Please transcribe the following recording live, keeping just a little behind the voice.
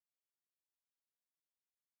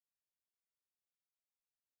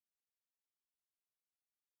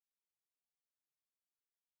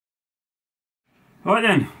Right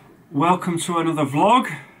then, welcome to another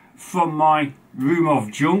vlog from my room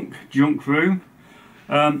of junk room.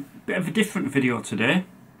 Bit of a different video today.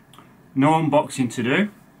 No unboxing to do.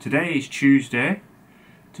 Today is Tuesday.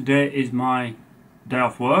 Today is my day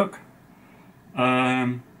off work.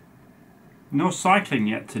 No cycling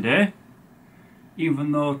yet today,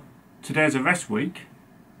 even though today's a rest week.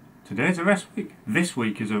 Today's a rest week. This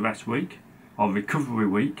week is a rest week, or recovery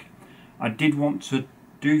week. I did want to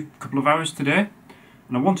do a couple of hours today,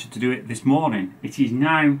 and I wanted to do it this morning. It is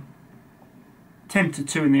now 10 to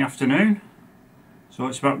 2 in the afternoon, so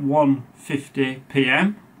it's about 1:50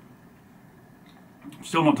 PM.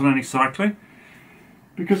 Still not done any cycling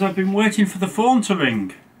because I've been waiting for the phone to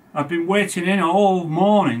ring. I've been waiting in all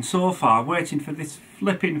morning so far, waiting for this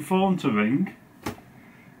flipping phone to ring,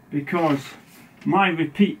 because my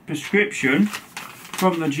repeat prescription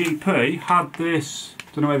from the GP had this,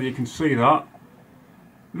 don't know whether you can see that,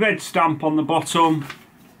 red stamp on the bottom.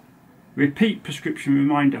 Repeat prescription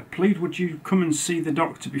reminder. Please would you come and see the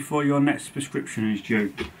doctor before your next prescription is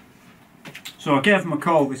due. So I gave them a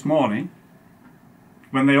call this morning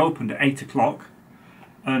when they opened at 8 o'clock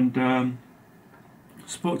and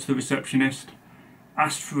spoke to the receptionist,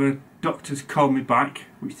 asked for a doctor to call me back,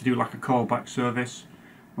 which to do like a callback service.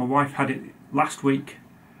 My wife had it last week.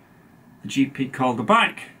 The GP called her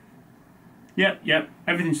back. Yep,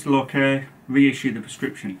 everything's still okay. Reissue the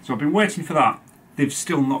prescription. So I've been waiting for that. They've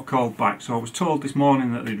still not called back. So I was told this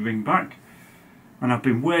morning that they'd ring back, and I've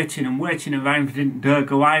been waiting and waiting around. I didn't dare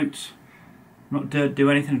go out, not dared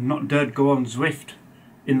do anything, not dared go on Zwift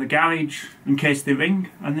in the garage in case they ring,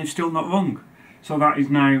 and they've still not rung. So that is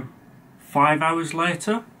now 5 hours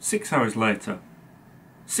later, 6 hours later.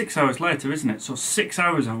 6 hours later, isn't it? So 6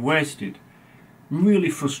 hours I've wasted. Really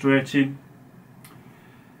frustrating.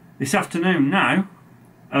 This afternoon now,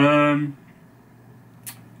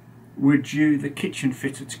 we're due the kitchen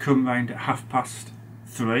fitter to come round at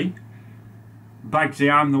 3:30. Bagsy,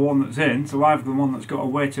 I'm the one that's in, so I'm the one that's got to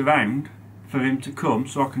wait around for him to come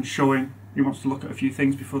so I can show him. He wants to look at a few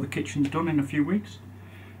things before the kitchen's done in a few weeks.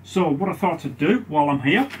 So what I thought I'd do while I'm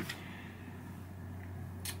here,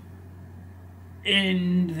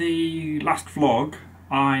 in the last vlog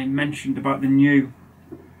I mentioned about the new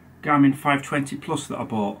Garmin 520 Plus that I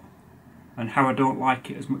bought and how I don't like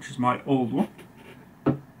it as much as my old one.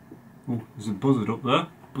 Oh, there's a buzzard up there,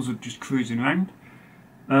 buzzard just cruising around.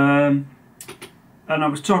 And I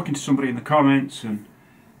was talking to somebody in the comments and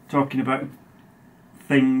talking about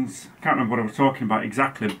things. I can't remember what I was talking about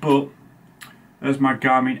exactly, but there's my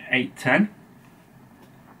Garmin 810.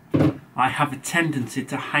 I have a tendency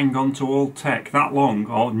to hang on to old tech that long,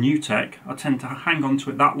 or new tech. I tend to hang on to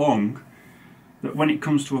it that long that when it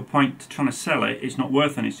comes to a point to trying to sell it, it's not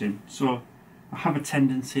worth anything. So I have a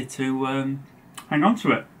tendency to hang on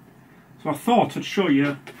to it. So I thought I'd show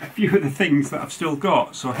you a few of the things that I've still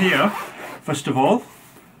got. So here, first of all,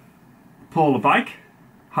 polar bag,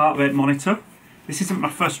 heart rate monitor. This isn't my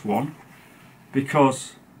first one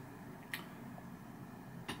because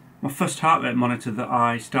my first heart rate monitor that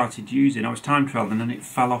I started using, I was time travelling and it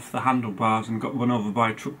fell off the handlebars and got run over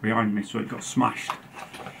by a truck behind me, so it got smashed.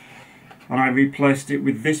 And I replaced it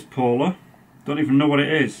with this Polar. Don't even know what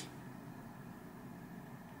it is.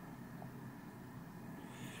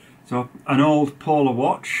 So an old Polar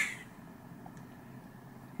watch.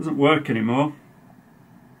 Doesn't work anymore.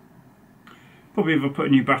 Probably if I put a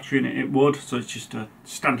new battery in it, it would. So it's just a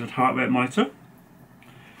standard heart rate monitor.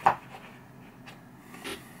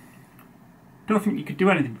 Don't think you could do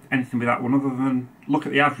anything with that one other than look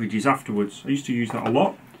at the averages afterwards. I used to use that a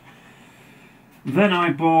lot. Then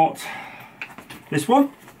I bought this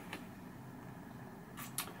one.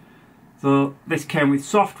 So this came with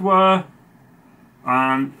software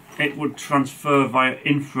and it would transfer via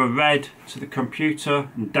infrared to the computer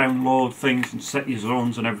and download things and set your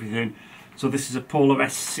zones and everything. So this is a Polar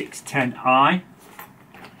S610i.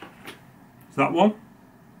 Is that one?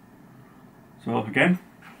 So again,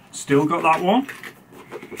 still got that one.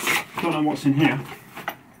 Don't know what's in here.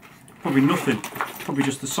 Probably nothing. Probably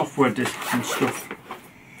just the software discs and stuff.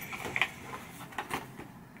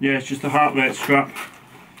 Yeah, it's just the heart rate strap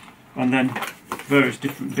and then various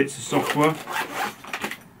different bits of software.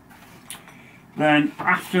 Then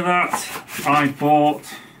after that I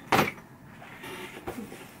bought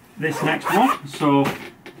this next one. So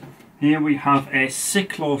here we have a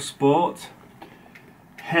Cyclosport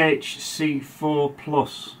HC4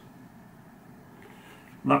 Plus.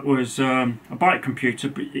 That was a bike computer,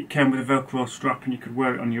 but it came with a Velcro strap and you could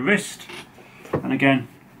wear it on your wrist. And again,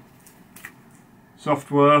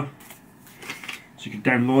 software, so you could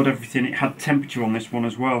download everything. It had temperature on this one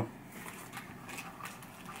as well.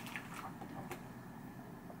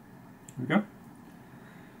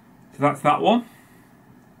 So that's that one.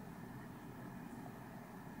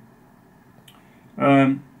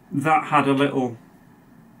 That had a little,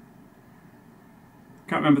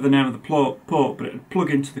 can't remember the name of the port, but it would plug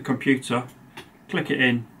into the computer, click it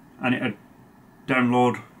in, and it would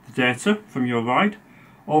download the data from your ride.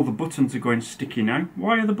 All the buttons are going sticky now.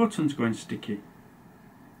 Why are the buttons going sticky?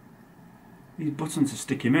 These buttons are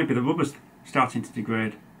sticky. Maybe the rubber's starting to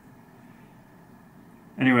degrade.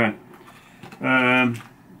 Anyway,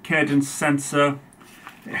 cadence sensor.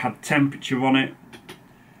 It had temperature on it.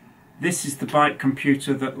 This is the bike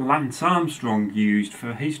computer that Lance Armstrong used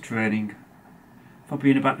for his training, probably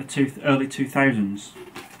in about the early 2000s.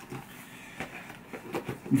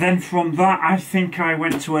 Then from that, I think I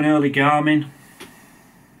went to an early Garmin.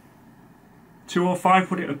 205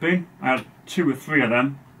 would it have been? I had 2 or 3 of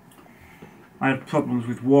them. I had problems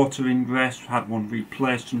with water ingress, had one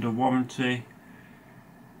replaced under warranty.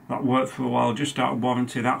 That worked for a while, just out of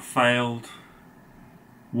warranty, that failed.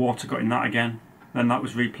 Water got in that again. Then that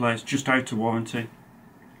was replaced, just out of warranty.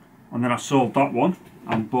 And then I sold that one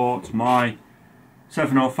and bought my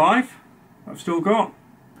 705 that I've still got.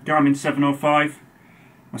 Garmin 705.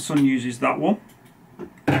 My son uses that one.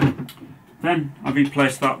 Then I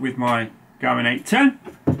replaced that with my Garmin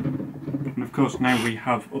 810. And of course now we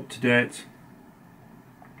have up to date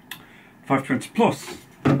 520 Plus.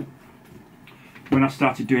 When I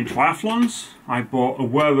started doing triathlons, I bought a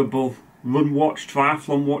wearable run watch,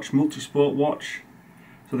 triathlon watch, multisport watch.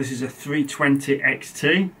 So this is a 320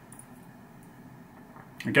 XT.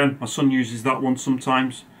 Again, my son uses that one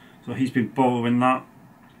sometimes, so he's been borrowing that.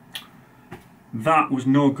 That was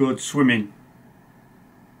no good swimming.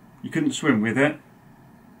 You couldn't swim with it,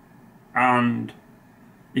 and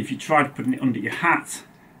if you tried putting it under your hat,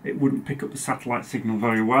 it wouldn't pick up the satellite signal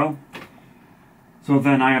very well. So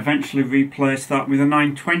then I eventually replaced that with a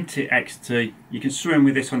 920 XT. You can swim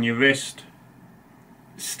with this on your wrist.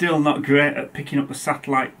 Still not great at picking up the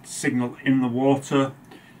satellite signal in the water.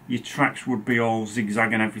 Your tracks would be all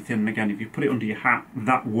zigzag and everything. And again, if you put it under your hat,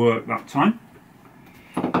 that worked that time.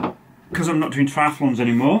 Because I'm not doing triathlons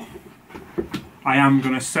anymore, I am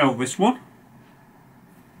going to sell this one.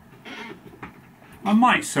 I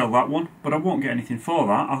might sell that one, but I won't get anything for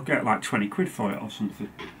that. I'll get like 20 quid for it or something.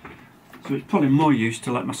 So it's probably more use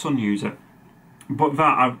to let my son use it. But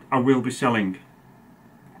that I will be selling.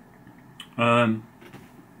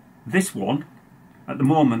 This one, at the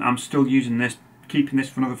moment, I'm still using this, keeping this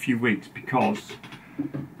for another few weeks, because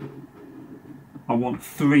I want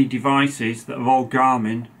 3 devices that are all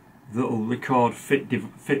Garmin that will record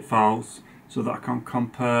fit files, so that I can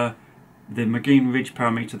compare the McGee Ridge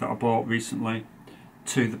parameter that I bought recently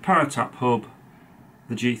to the Paratap hub,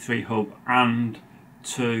 the G3 hub, and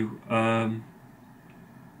to the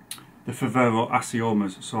Favero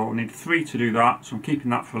Asiomas. So I need 3 to do that, so I'm keeping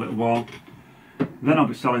that for a little while. Then I'll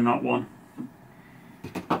be selling that one.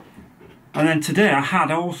 And then today I had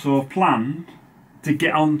also planned to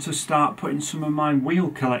get on to start putting some of my wheel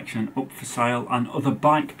collection up for sale and other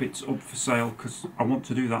bike bits up for sale, because I want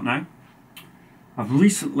to do that now. I've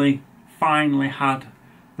recently finally had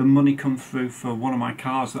the money come through for one of my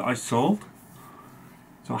cars that I sold.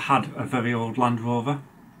 So I had a very old Land Rover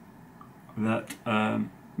that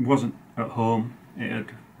wasn't at home. It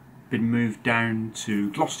had been moved down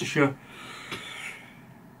to Gloucestershire,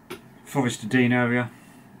 Forest Dean area,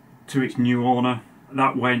 to its new owner.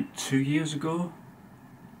 That went 2 years ago.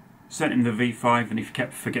 Sent him the V5 and he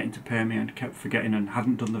kept forgetting to pay me and kept forgetting and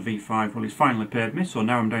hadn't done the V5. Well, he's finally paid me, so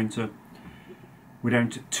now we're down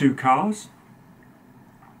to 2 cars.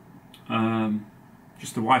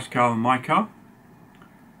 Just the wife's car and my car.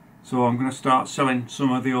 So I'm going to start selling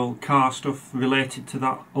some of the old car stuff related to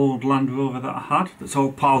that old Land Rover that I had. That's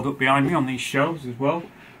all piled up behind me on these shelves as well.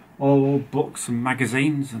 All old books and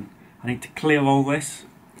magazines, and I need to clear all this.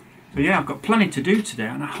 So yeah, I've got plenty to do today,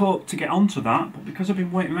 and I hope to get onto that, but because I've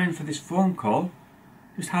been waiting around for this phone call,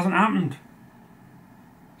 it just hasn't happened.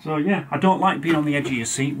 So yeah, I don't like being on the edge of your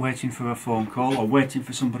seat waiting for a phone call or waiting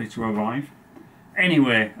for somebody to arrive.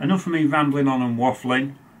 Anyway, enough of me rambling on and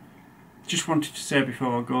waffling. Just wanted to say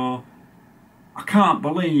before I go, I can't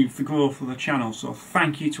believe the growth of the channel, so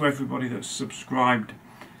thank you to everybody that's subscribed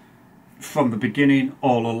from the beginning,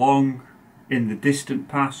 all along, in the distant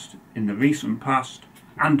past, in the recent past,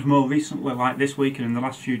 and more recently, like this week and in the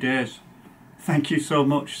last few days. Thank you so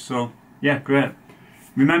much. So yeah, great.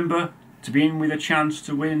 Remember to be in with a chance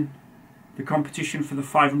to win the competition for the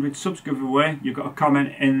 500 subs giveaway. You've got a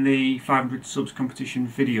comment in the 500 subs competition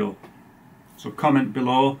video, so comment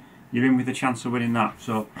below, you're in with a chance of winning that.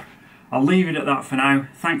 So I'll leave it at that for now.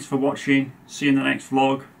 Thanks for watching. See you in the next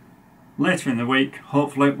vlog. later in the week,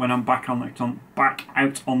 hopefully when I'm back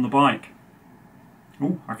out on the bike.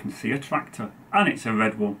 Oh, I can see a tractor, and it's a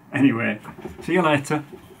red one. Anyway, see you later.